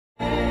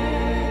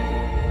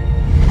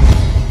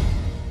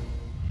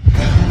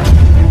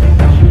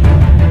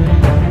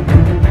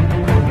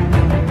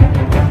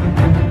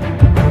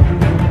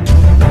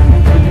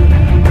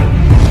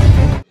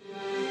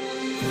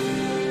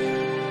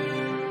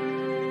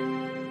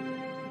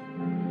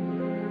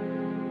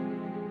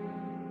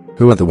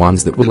Who are the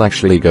ones that will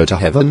actually go to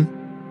heaven?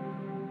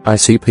 I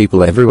see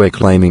people everywhere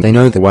claiming they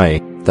know the way,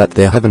 that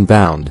they're heaven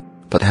bound,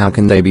 but how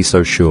can they be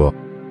so sure?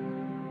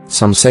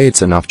 Some say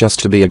it's enough just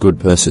to be a good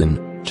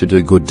person, to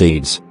do good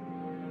deeds.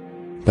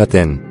 But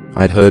then,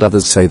 I'd heard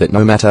others say that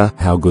no matter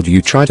how good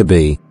you try to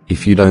be,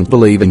 if you don't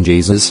believe in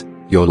Jesus,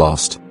 you're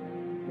lost.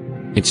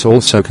 It's all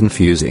so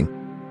confusing.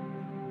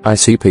 I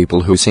see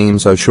people who seem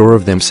so sure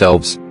of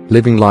themselves,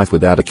 living life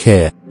without a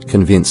care,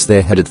 convinced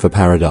they're headed for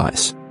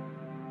paradise.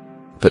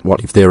 But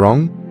what if they're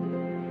wrong?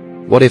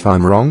 What if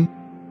I'm wrong?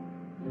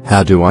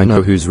 How do I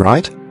know who's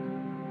right?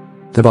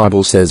 The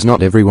Bible says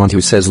not everyone who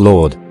says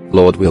Lord,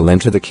 Lord will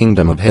enter the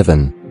kingdom of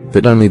heaven,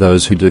 but only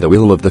those who do the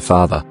will of the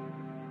Father.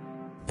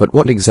 But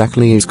what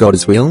exactly is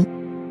God's will?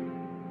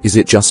 Is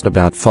it just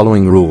about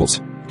following rules,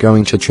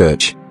 going to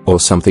church, or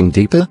something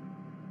deeper?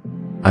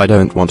 I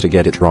don't want to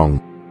get it wrong.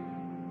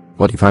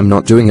 What if I'm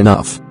not doing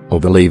enough,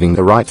 or believing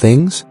the right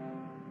things?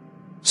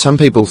 Some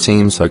people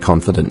seem so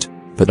confident,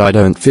 but I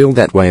don't feel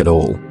that way at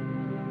all.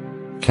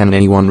 Can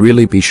anyone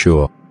really be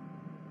sure?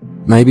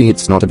 Maybe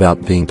it's not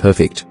about being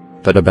perfect,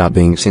 but about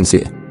being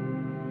sincere.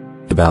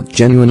 About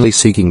genuinely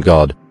seeking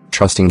God,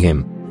 trusting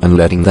Him, and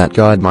letting that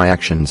guide my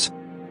actions.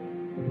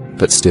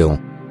 But still,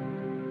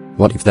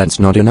 what if that's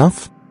not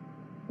enough?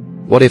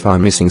 What if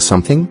I'm missing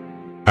something?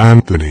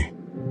 Anthony.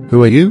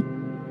 Who are you?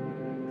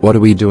 What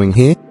are we doing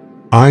here?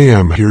 I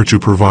am here to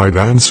provide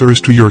answers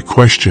to your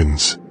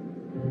questions.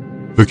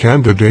 The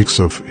candidates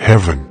of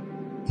heaven.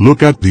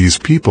 Look at these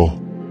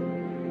people.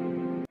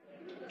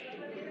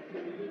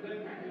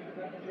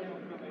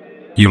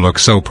 You look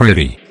so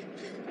pretty.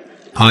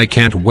 I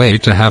can't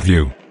wait to have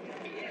you.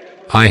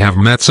 I have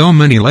met so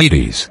many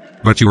ladies,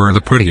 but you are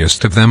the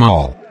prettiest of them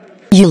all.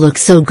 You look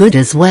so good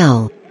as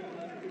well.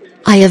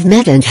 I have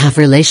met and have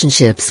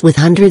relationships with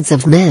hundreds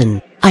of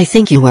men. I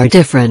think you are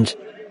different.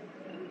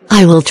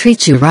 I will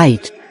treat you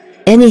right.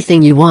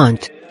 Anything you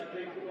want.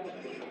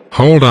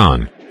 Hold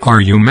on,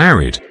 are you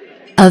married?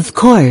 Of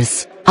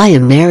course, I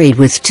am married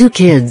with 2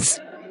 kids.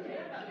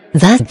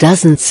 That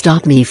doesn't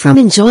stop me from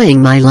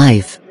enjoying my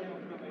life.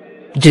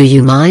 Do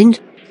you mind?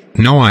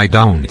 No, I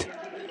don't.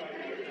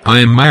 I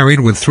am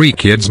married with 3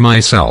 kids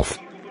myself.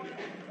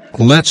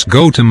 Let's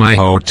go to my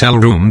hotel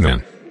room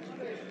then.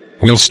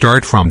 We'll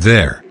start from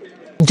there.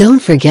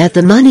 Don't forget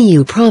the money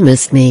you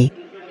promised me.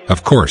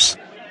 Of course.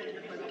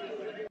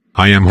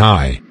 I am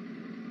high.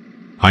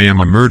 I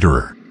am a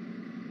murderer.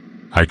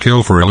 I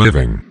kill for a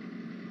living.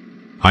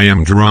 I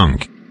am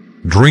drunk.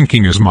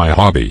 Drinking is my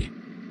hobby.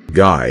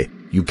 Guy,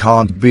 you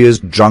can't be as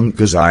drunk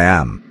as I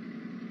am.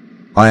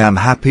 I am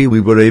happy we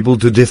were able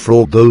to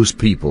defraud those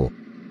people.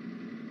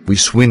 We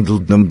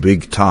swindled them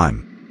big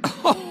time.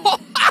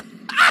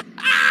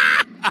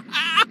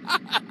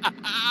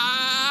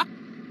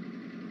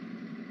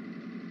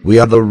 We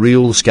are the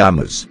real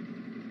scammers.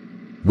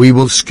 We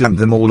will scam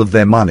them all of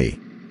their money.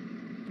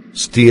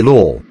 Steal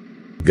all.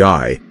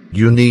 Guy,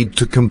 you need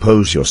to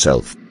compose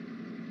yourself.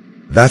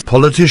 That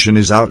politician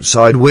is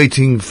outside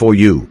waiting for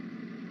you.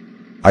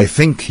 I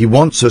think he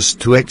wants us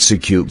to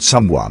execute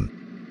someone.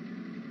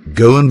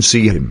 Go and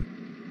see him.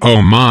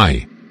 Oh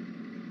my!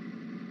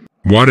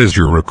 What is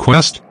your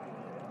request?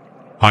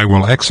 I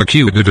will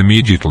execute it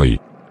immediately.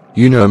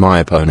 You know my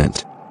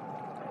opponent.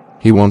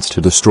 He wants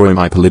to destroy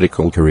my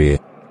political career.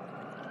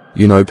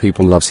 You know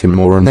people loves him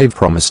more and they've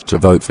promised to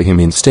vote for him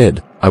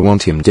instead. I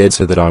want him dead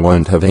so that I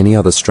won't have any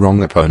other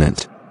strong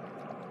opponent.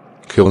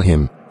 Kill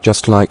him,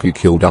 just like you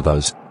killed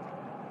others.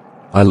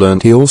 I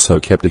learned he also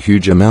kept a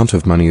huge amount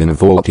of money in a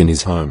vault in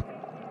his home.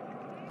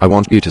 I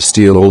want you to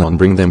steal all and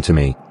bring them to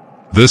me.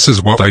 This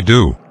is what I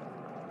do.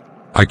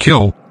 I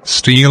kill,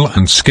 steal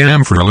and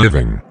scam for a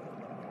living.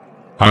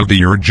 I'll do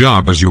your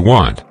job as you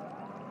want.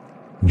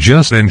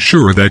 Just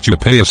ensure that you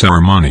pay us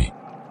our money.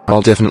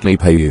 I'll definitely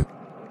pay you.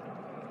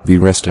 Be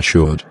rest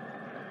assured.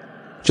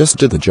 Just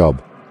do the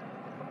job.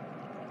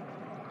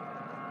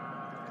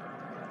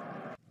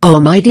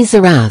 Almighty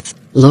Zerath,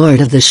 Lord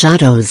of the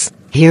Shadows,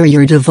 hear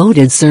your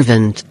devoted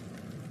servant.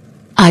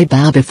 I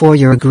bow before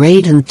your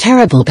great and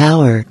terrible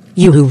power,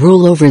 you who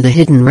rule over the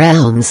hidden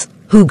realms,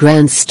 who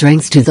grants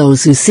strength to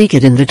those who seek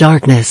it in the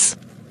darkness.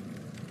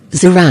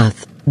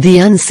 Zerath, the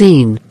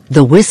unseen,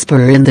 the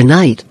whisperer in the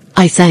night,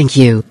 I thank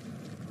you.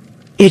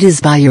 It is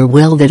by your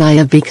will that I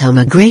have become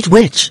a great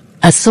witch,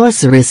 a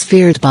sorceress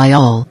feared by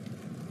all.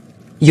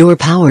 Your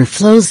power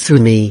flows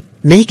through me,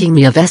 making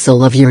me a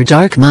vessel of your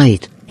dark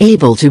might,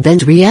 able to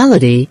bend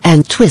reality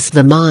and twist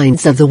the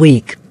minds of the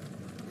weak.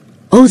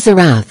 O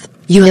Zerath,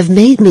 you have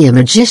made me a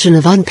magician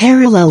of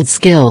unparalleled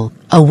skill,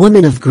 a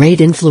woman of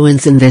great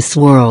influence in this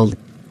world.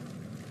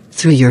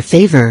 Through your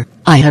favor,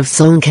 I have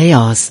sown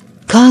chaos,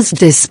 caused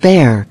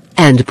despair,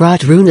 and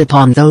brought ruin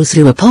upon those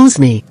who oppose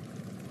me.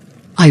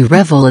 I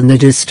revel in the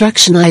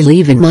destruction I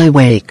leave in my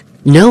wake,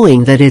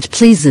 knowing that it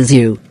pleases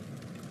you.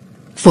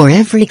 For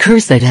every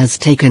curse that has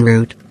taken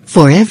root,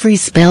 for every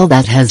spell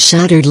that has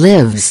shattered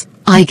lives,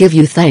 I give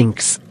you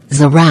thanks,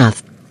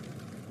 Zerath.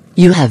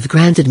 You have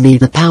granted me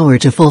the power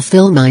to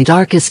fulfill my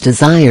darkest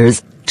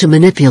desires, to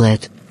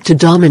manipulate, to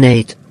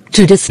dominate,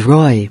 to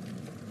destroy.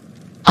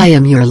 I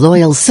am your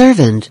loyal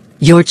servant,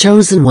 your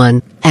chosen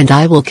one, and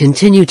I will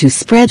continue to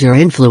spread your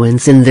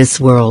influence in this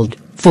world,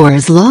 for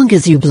as long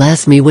as you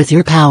bless me with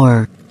your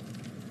power.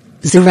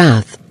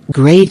 Zerath,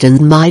 great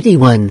and mighty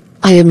one,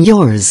 I am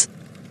yours.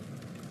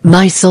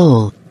 My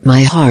soul,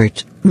 my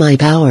heart, my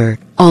power,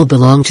 all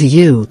belong to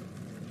you.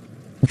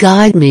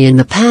 Guide me in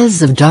the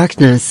paths of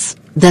darkness,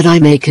 that I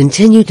may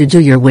continue to do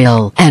your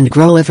will and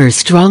grow ever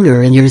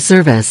stronger in your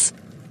service.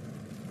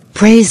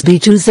 Praise be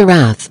to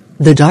Zerath,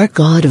 the dark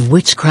god of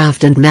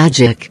witchcraft and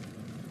magic.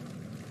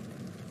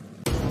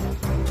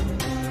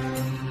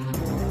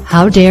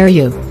 How dare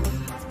you?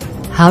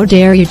 How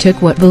dare you took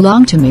what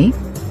belonged to me?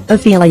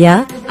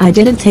 Ophelia, I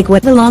didn't take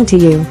what belonged to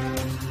you.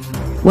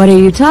 What are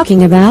you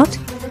talking about?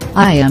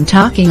 I am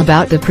talking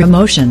about the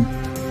promotion.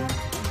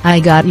 I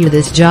got you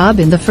this job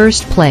in the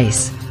first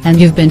place, and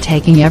you've been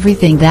taking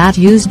everything that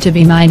used to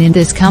be mine in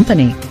this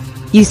company.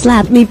 You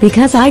slapped me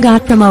because I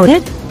got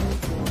promoted?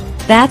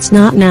 That's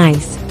not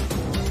nice.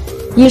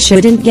 You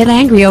shouldn't get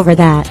angry over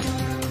that.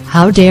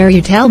 How dare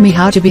you tell me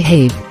how to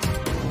behave?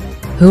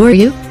 Who are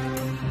you?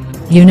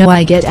 You know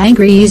I get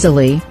angry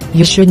easily,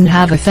 you shouldn't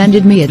have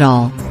offended me at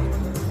all.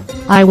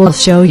 I will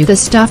show you the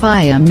stuff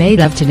I am made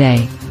of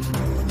today.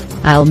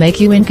 I'll make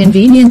you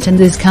inconvenient in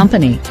this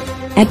company.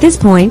 At this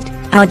point,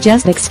 I'll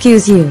just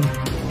excuse you.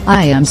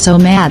 I am so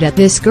mad at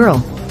this girl.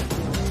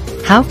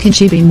 How can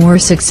she be more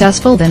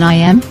successful than I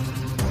am?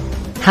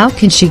 How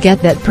can she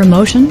get that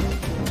promotion?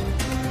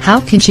 How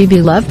can she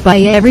be loved by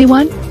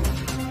everyone?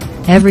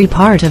 Every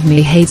part of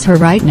me hates her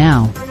right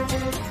now.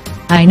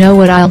 I know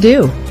what I'll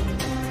do.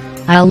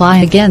 I'll lie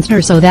against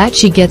her so that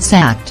she gets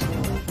sacked.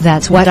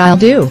 That's what I'll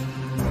do.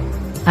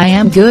 I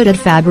am good at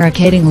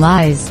fabricating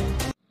lies.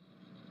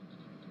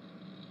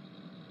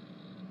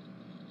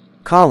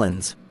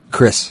 Collins.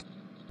 Chris.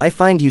 I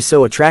find you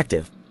so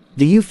attractive.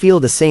 Do you feel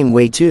the same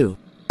way too?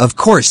 Of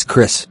course,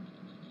 Chris.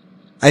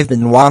 I've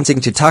been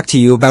wanting to talk to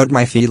you about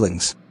my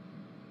feelings.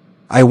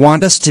 I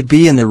want us to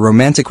be in a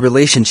romantic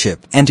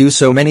relationship and do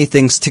so many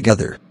things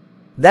together.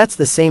 That's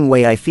the same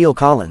way I feel,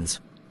 Collins.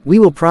 We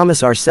will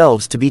promise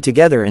ourselves to be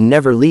together and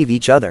never leave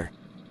each other.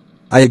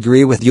 I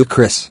agree with you,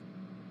 Chris.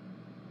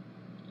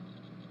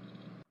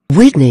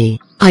 Whitney,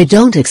 I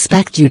don't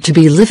expect you to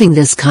be living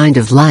this kind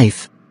of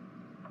life.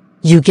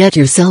 You get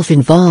yourself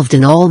involved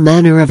in all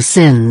manner of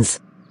sins.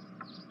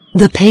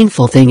 The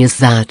painful thing is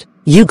that,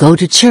 you go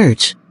to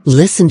church,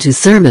 listen to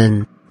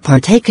sermon,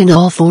 partake in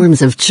all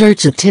forms of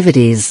church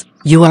activities,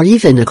 you are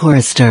even a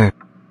chorister.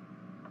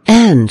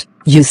 And,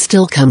 you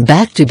still come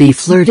back to be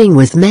flirting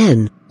with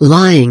men,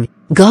 lying,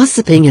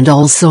 gossiping and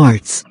all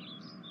sorts.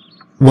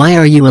 Why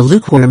are you a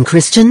lukewarm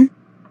Christian?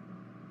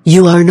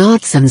 You are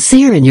not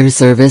sincere in your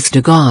service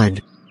to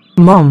God.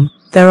 Mom,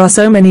 there are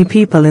so many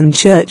people in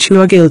church who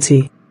are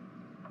guilty.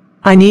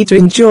 I need to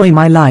enjoy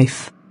my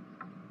life.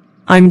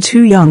 I'm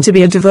too young to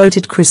be a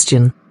devoted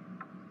Christian.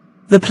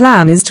 The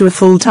plan is to a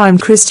full-time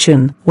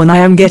Christian when I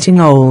am getting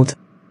old.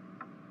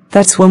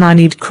 That's when I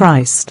need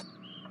Christ.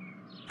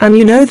 And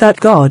you know that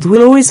God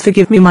will always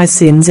forgive me my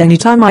sins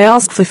anytime I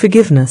ask for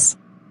forgiveness.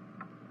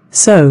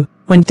 So,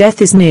 when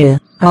death is near,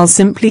 I'll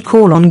simply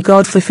call on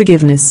God for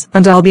forgiveness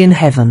and I'll be in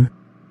heaven.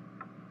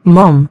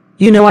 Mom,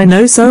 you know I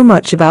know so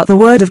much about the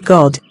Word of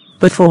God,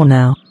 but for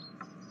now,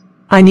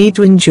 I need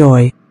to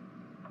enjoy.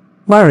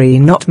 Worry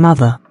not,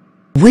 Mother.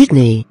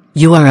 Whitney,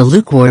 you are a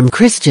lukewarm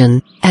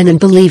Christian, and an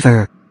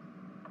unbeliever.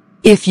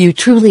 If you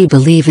truly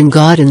believe in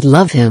God and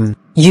love Him,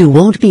 you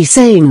won't be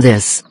saying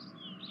this.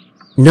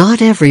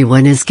 Not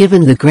everyone is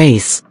given the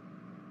grace.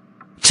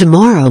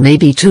 Tomorrow may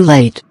be too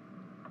late.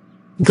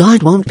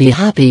 God won't be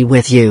happy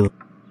with you.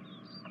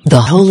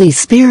 The Holy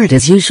Spirit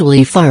is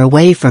usually far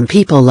away from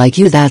people like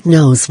you that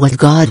knows what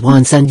God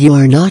wants and you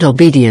are not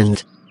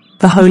obedient.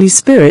 The Holy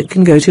Spirit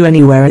can go to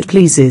anywhere it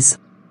pleases.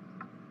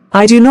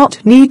 I do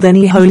not need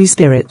any Holy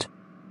Spirit.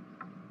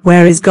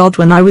 Where is God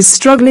when I was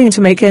struggling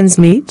to make ends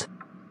meet?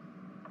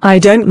 I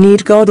don't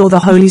need God or the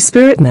Holy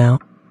Spirit now.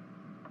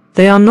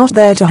 They are not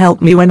there to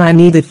help me when I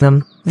needed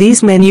them.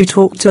 These men you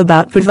talked to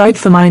about provide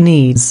for my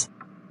needs.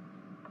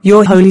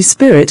 Your Holy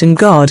Spirit and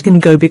God can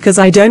go because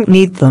I don't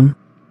need them.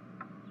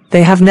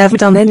 They have never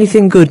done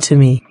anything good to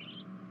me.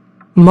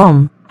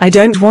 Mom, I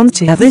don't want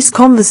to have this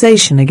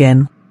conversation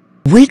again.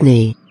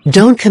 Whitney,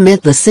 don't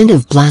commit the sin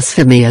of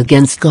blasphemy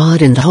against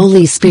God and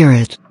Holy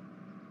Spirit.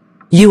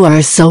 You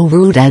are so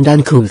rude and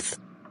uncouth.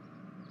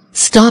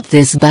 Stop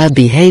this bad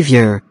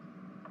behavior.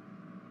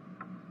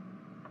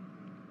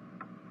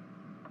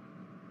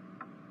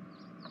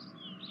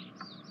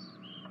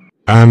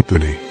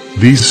 Anthony,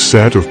 these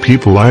set of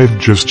people I've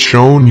just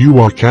shown you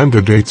are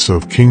candidates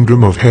of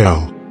Kingdom of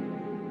Hell.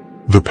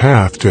 The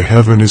path to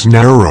heaven is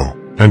narrow,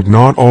 and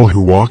not all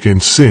who walk in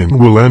sin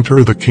will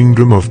enter the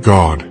kingdom of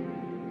God.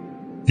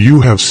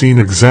 You have seen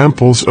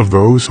examples of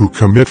those who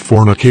commit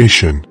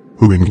fornication,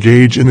 who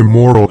engage in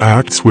immoral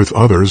acts with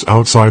others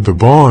outside the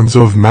bonds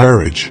of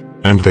marriage,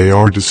 and they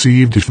are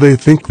deceived if they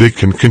think they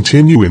can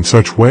continue in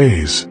such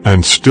ways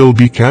and still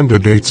be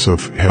candidates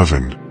of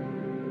heaven.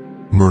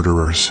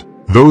 Murderers,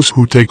 those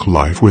who take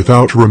life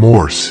without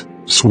remorse,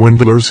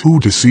 swindlers who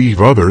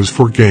deceive others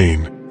for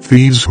gain,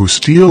 thieves who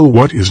steal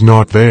what is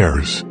not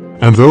theirs,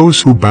 and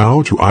those who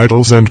bow to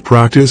idols and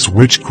practice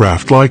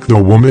witchcraft like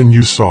the woman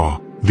you saw,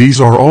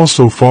 these are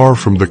also far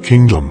from the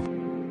kingdom.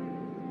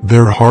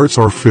 Their hearts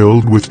are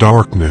filled with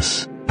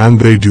darkness, and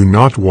they do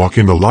not walk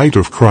in the light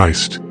of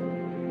Christ.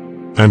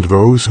 And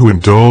those who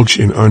indulge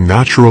in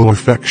unnatural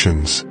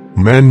affections,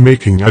 men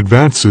making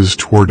advances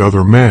toward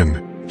other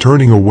men,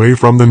 turning away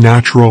from the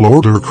natural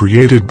order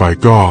created by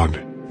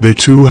God, they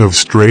too have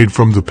strayed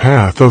from the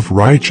path of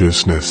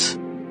righteousness.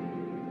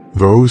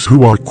 Those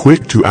who are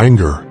quick to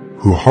anger,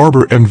 who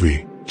harbor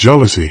envy,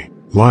 jealousy,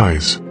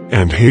 lies,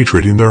 and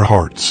hatred in their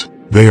hearts,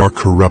 they are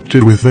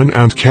corrupted within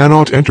and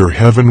cannot enter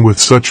heaven with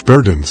such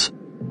burdens.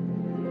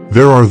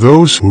 There are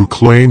those who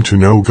claim to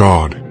know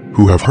God,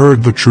 who have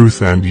heard the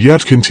truth and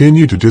yet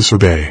continue to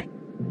disobey.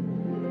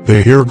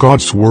 They hear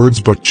God's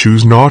words but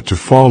choose not to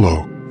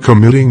follow,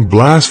 committing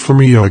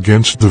blasphemy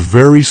against the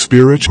very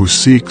Spirit who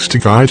seeks to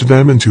guide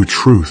them into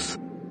truth.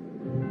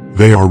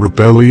 They are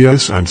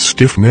rebellious and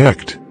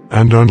stiff-necked,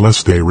 and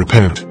unless they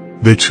repent,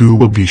 they too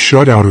will be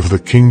shut out of the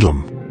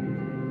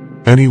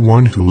kingdom.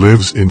 Anyone who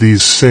lives in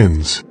these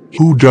sins,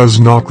 who does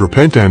not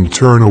repent and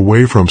turn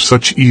away from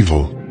such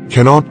evil,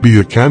 cannot be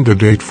a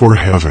candidate for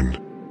heaven.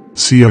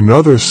 See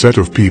another set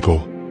of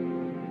people.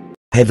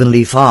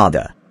 Heavenly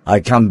Father, I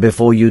come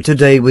before you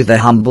today with a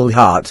humble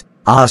heart,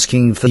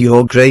 asking for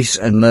your grace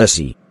and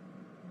mercy.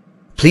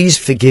 Please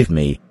forgive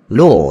me,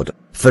 Lord,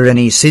 for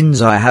any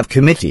sins I have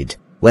committed,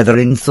 whether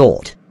in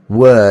thought,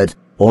 word,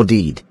 or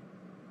deed.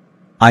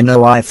 I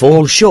know I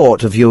fall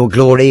short of your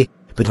glory,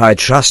 but I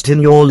trust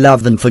in your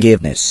love and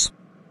forgiveness.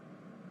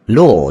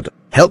 Lord,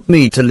 help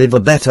me to live a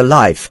better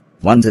life,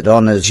 one that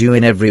honors you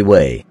in every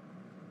way.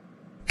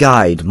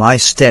 Guide my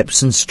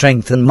steps and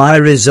strengthen my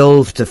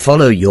resolve to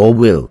follow your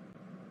will.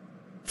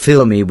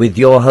 Fill me with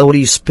your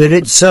Holy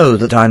Spirit so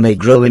that I may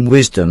grow in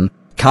wisdom,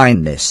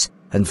 kindness,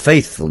 and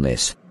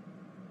faithfulness.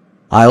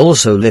 I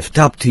also lift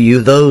up to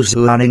you those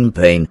who are in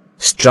pain,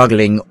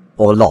 struggling,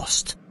 or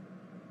lost.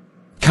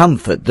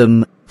 Comfort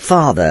them,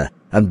 Father,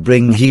 and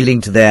bring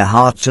healing to their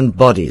hearts and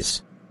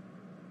bodies.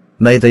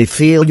 May they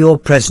feel your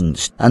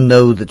presence and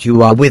know that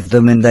you are with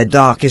them in their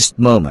darkest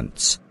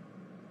moments.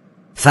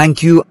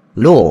 Thank you,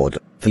 Lord,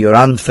 for your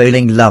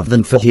unfailing love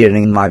and for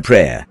hearing my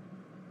prayer.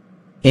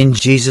 In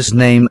Jesus'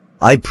 name,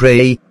 I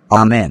pray,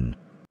 Amen.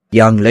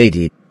 Young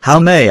lady, how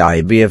may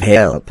I be of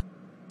help?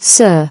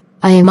 Sir,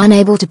 I am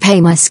unable to pay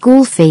my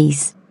school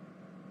fees.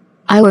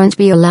 I won't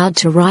be allowed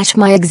to write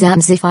my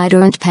exams if I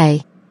don't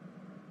pay.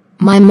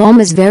 My mom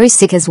is very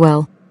sick as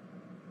well.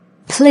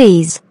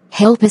 Please,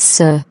 help us,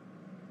 sir.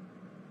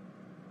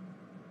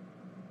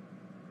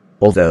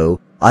 Although,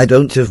 I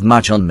don't have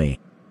much on me.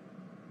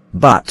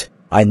 But,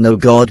 I know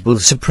God will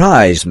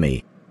surprise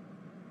me.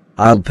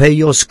 I'll pay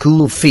your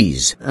school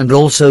fees and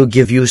also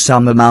give you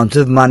some amount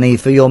of money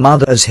for your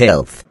mother's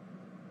health.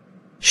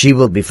 She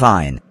will be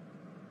fine.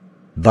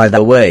 By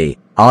the way,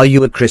 are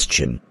you a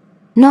Christian?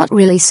 Not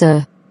really,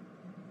 sir.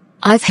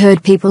 I've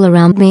heard people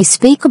around me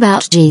speak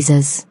about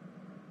Jesus.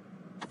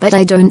 But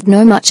I don't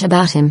know much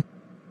about him.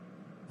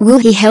 Will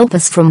he help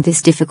us from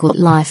this difficult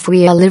life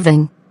we are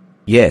living?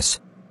 Yes.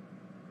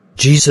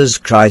 Jesus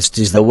Christ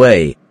is the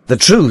way, the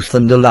truth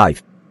and the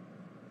life.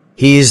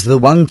 He is the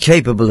one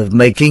capable of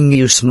making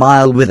you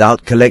smile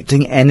without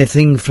collecting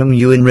anything from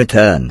you in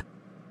return.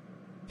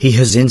 He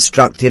has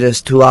instructed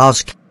us to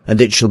ask, and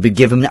it shall be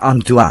given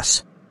unto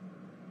us.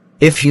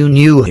 If you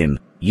knew him,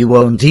 you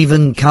won't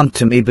even come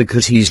to me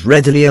because he's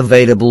readily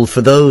available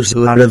for those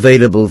who are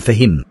available for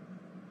him.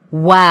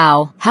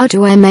 Wow, how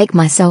do I make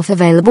myself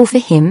available for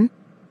him?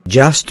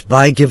 Just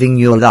by giving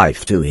your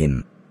life to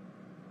him.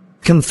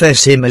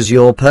 Confess him as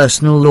your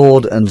personal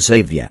Lord and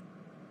Savior.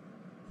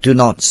 Do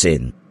not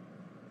sin.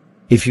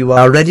 If you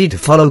are ready to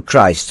follow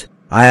Christ,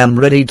 I am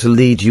ready to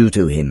lead you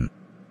to him.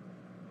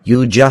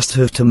 You just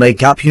have to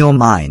make up your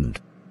mind.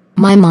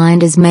 My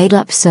mind is made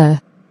up, sir.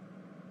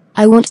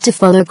 I want to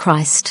follow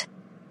Christ.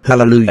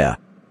 Hallelujah.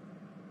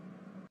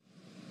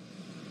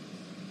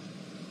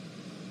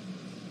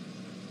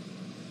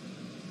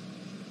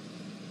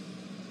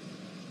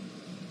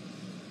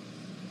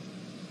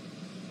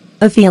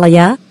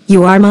 Ophelia,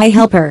 you are my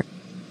helper.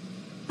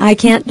 I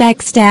can't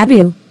backstab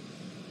you.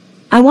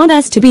 I want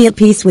us to be at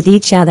peace with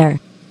each other.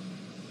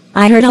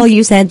 I heard all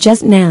you said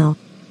just now.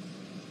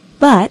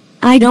 But,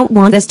 I don't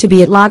want us to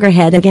be at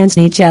loggerhead against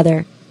each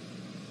other.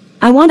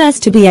 I want us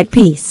to be at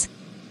peace.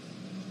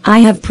 I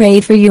have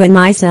prayed for you and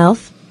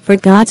myself, for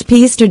God's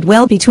peace to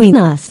dwell between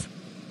us.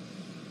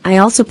 I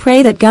also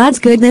pray that God's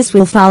goodness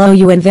will follow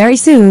you and very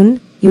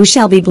soon, you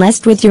shall be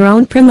blessed with your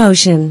own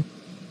promotion.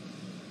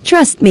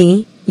 Trust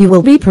me, you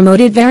will be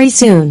promoted very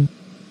soon.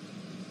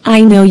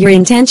 I know your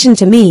intention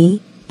to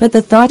me, but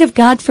the thought of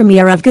God for me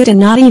are of good and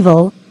not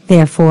evil,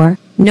 therefore,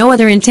 no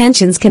other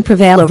intentions can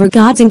prevail over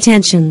God's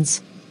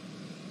intentions.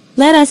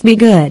 Let us be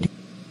good.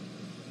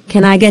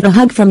 Can I get a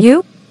hug from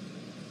you?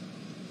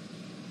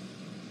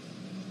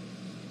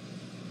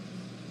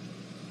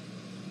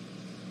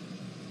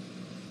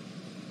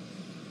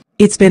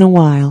 It's been a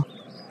while.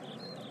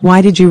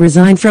 Why did you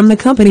resign from the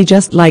company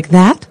just like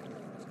that?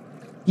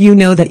 You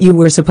know that you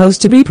were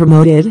supposed to be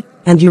promoted,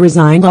 and you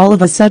resigned all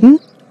of a sudden?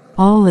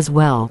 All is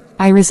well.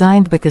 I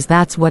resigned because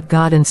that's what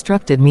God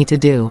instructed me to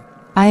do.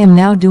 I am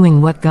now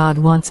doing what God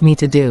wants me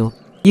to do.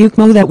 You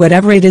know that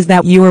whatever it is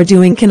that you are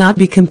doing cannot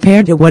be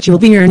compared to what you'll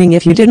be earning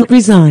if you didn't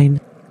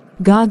resign.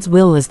 God's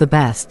will is the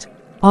best.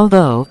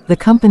 Although the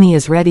company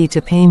is ready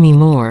to pay me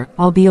more,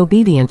 I'll be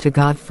obedient to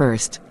God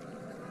first.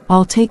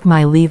 I'll take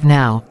my leave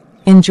now.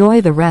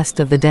 Enjoy the rest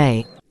of the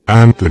day.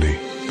 Anthony,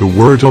 the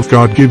Word of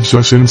God gives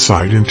us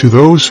insight into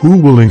those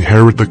who will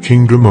inherit the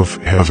kingdom of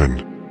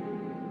heaven.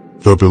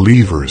 The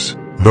believers,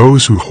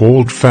 those who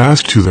hold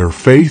fast to their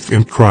faith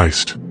in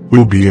Christ,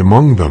 will be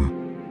among them.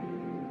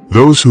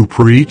 Those who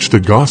preach the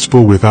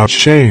gospel without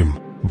shame,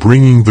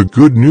 bringing the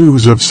good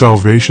news of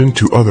salvation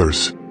to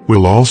others,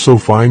 will also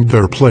find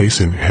their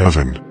place in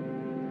heaven.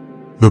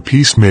 The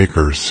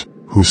peacemakers,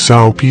 who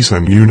sow peace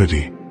and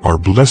unity, are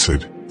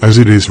blessed, as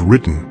it is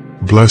written,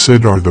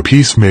 "Blessed are the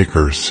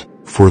peacemakers,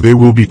 for they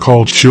will be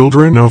called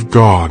children of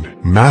God."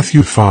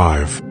 Matthew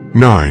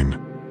 5:9.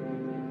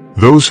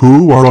 Those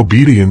who are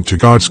obedient to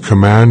God's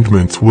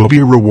commandments will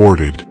be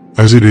rewarded,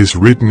 as it is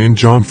written in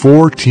John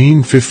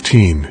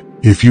 14:15,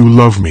 "If you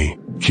love me,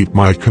 keep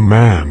my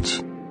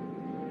commands."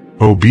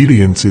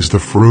 Obedience is the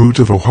fruit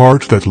of a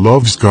heart that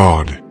loves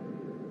God.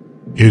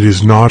 It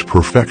is not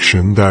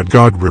perfection that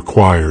God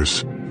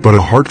requires, but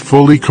a heart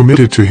fully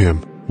committed to Him,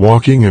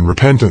 walking in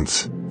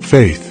repentance,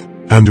 faith,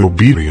 and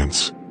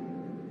obedience.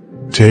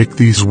 Take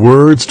these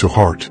words to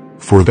heart,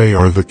 for they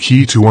are the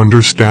key to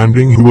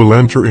understanding who will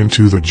enter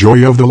into the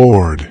joy of the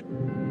Lord.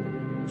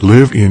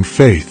 Live in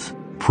faith,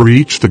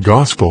 preach the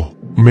gospel,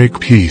 make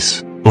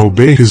peace,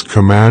 obey His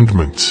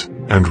commandments,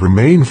 and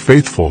remain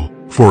faithful,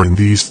 for in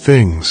these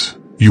things,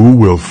 you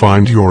will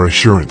find your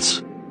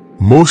assurance.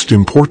 Most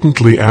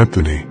importantly,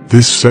 Anthony,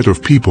 this set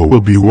of people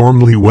will be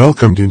warmly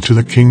welcomed into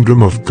the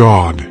kingdom of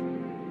God.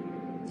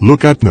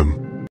 Look at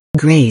them.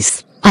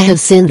 Grace, I have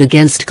sinned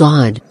against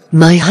God,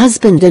 my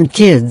husband and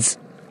kids.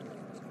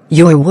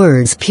 Your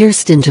words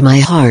pierced into my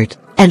heart,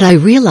 and I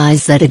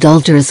realize that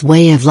adulterous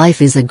way of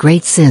life is a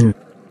great sin.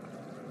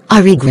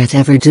 I regret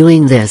ever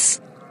doing this.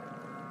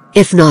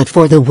 If not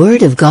for the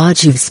word of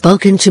God you've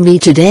spoken to me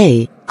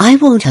today, I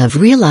won't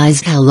have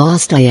realized how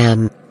lost I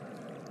am.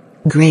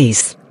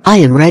 Grace, I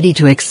am ready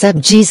to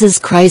accept Jesus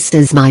Christ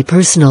as my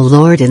personal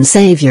Lord and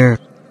Savior.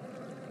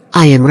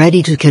 I am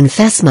ready to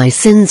confess my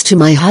sins to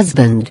my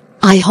husband.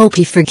 I hope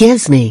he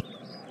forgives me.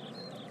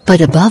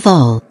 But above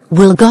all,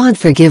 will God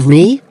forgive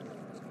me?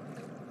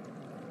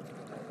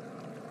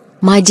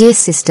 My dear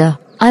sister,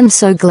 I'm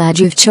so glad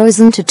you've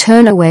chosen to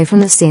turn away from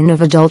the sin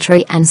of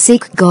adultery and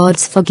seek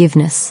God's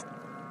forgiveness.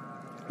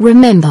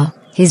 Remember,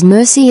 His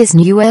mercy is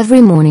new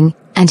every morning,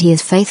 and He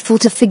is faithful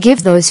to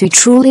forgive those who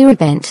truly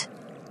repent.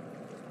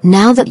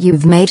 Now that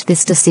you've made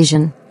this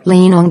decision,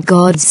 lean on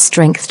God's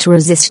strength to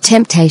resist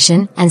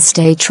temptation and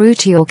stay true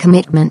to your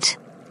commitment.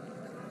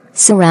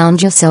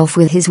 Surround yourself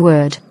with His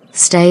word,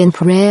 stay in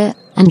prayer,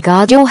 and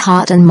guard your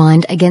heart and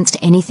mind against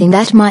anything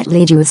that might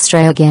lead you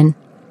astray again.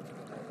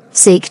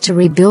 Seek to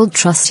rebuild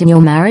trust in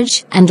your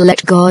marriage and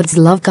let God's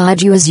love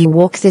guide you as you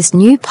walk this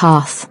new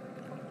path.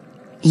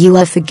 You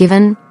are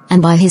forgiven,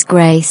 and by His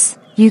grace,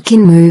 you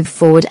can move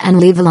forward and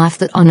live a life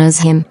that honors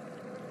Him.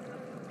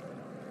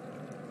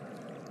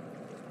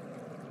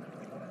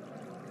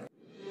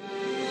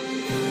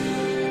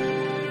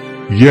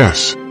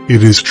 Yes,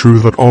 it is true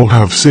that all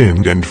have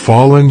sinned and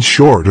fallen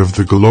short of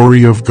the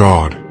glory of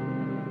God.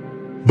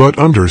 But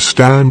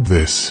understand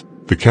this,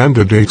 the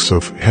candidates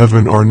of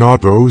heaven are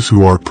not those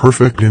who are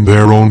perfect in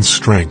their own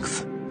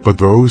strength, but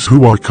those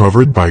who are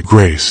covered by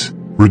grace,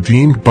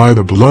 redeemed by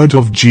the blood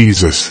of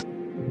Jesus.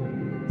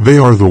 They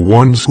are the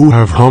ones who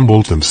have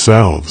humbled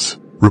themselves,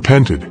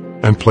 repented,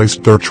 and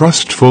placed their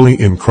trust fully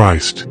in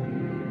Christ.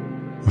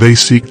 They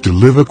seek to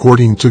live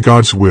according to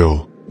God's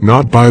will,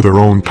 not by their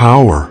own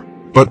power,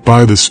 but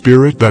by the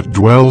Spirit that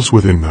dwells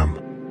within them.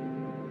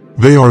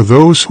 They are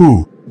those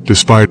who,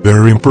 despite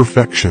their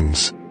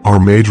imperfections, are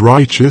made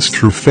righteous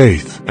through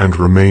faith and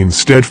remain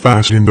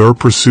steadfast in their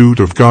pursuit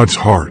of God's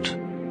heart.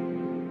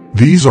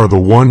 These are the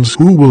ones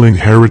who will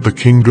inherit the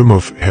kingdom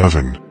of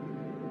heaven.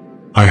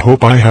 I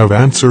hope I have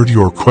answered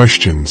your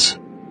questions.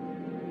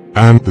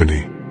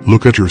 Anthony,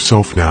 look at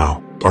yourself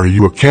now. Are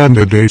you a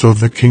candidate of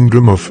the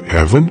kingdom of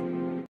heaven?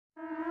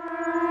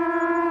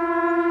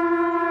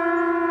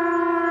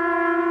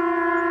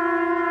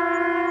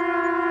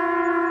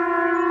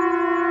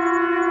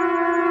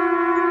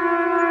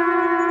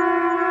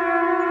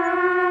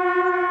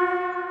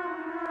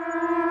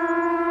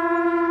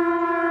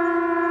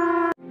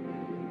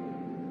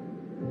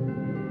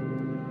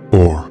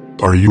 Or,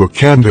 are you a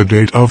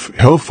candidate of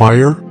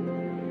hellfire?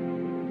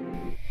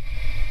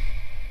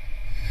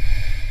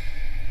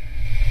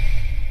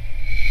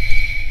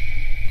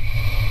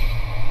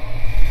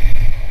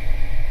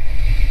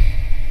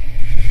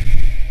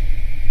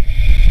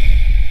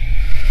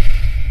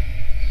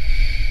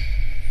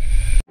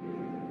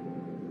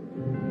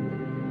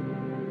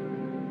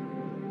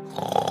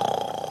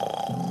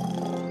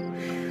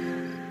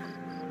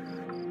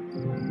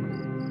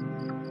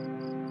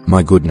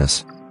 My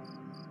goodness.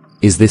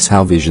 Is this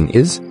how vision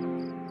is?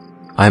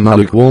 I'm a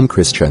lukewarm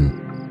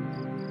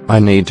Christian. I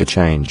need to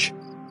change.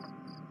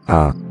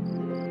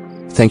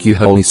 Thank you,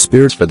 Holy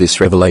Spirit, for this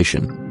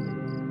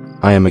revelation.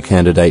 I am a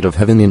candidate of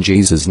heaven in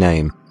Jesus'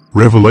 name.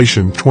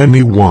 Revelation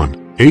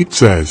 21:8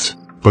 says,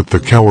 "But the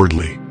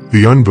cowardly,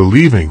 the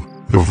unbelieving,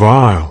 the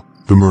vile,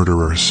 the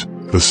murderers,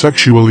 the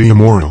sexually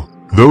immoral,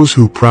 those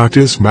who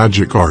practice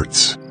magic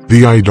arts,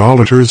 the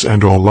idolaters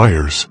and all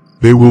liars,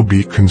 they will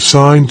be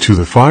consigned to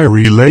the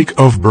fiery lake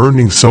of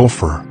burning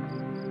sulfur.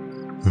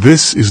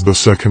 This is the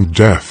second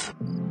death."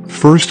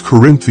 1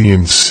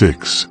 Corinthians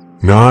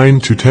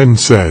 6:9-10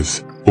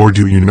 says, "Or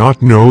do you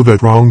not know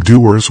that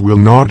wrongdoers will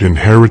not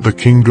inherit the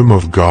kingdom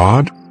of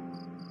God?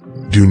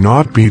 Do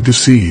not be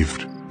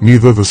deceived,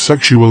 neither the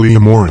sexually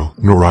immoral,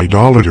 nor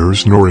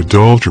idolaters, nor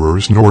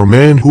adulterers, nor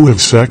men who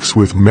have sex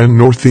with men,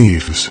 nor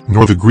thieves,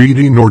 nor the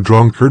greedy, nor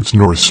drunkards,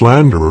 nor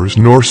slanderers,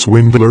 nor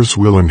swindlers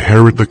will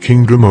inherit the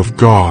kingdom of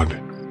God."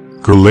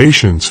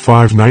 Galatians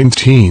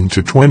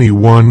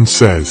 5:19-21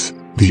 says,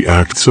 "The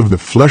acts of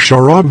the flesh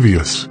are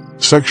obvious: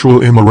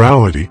 sexual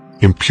immorality,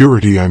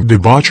 impurity and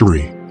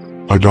debauchery,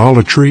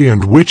 idolatry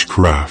and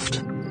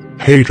witchcraft,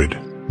 hatred,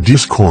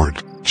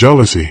 discord,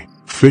 jealousy,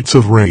 fits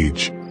of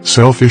rage,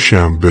 selfish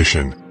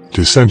ambition,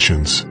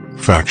 dissensions,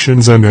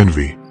 factions and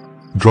envy,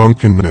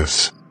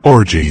 drunkenness,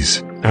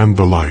 orgies, and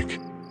the like.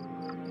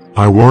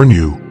 I warn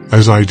you,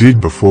 as I did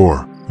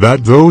before,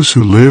 that those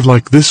who live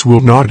like this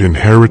will not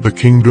inherit the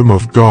kingdom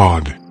of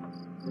God."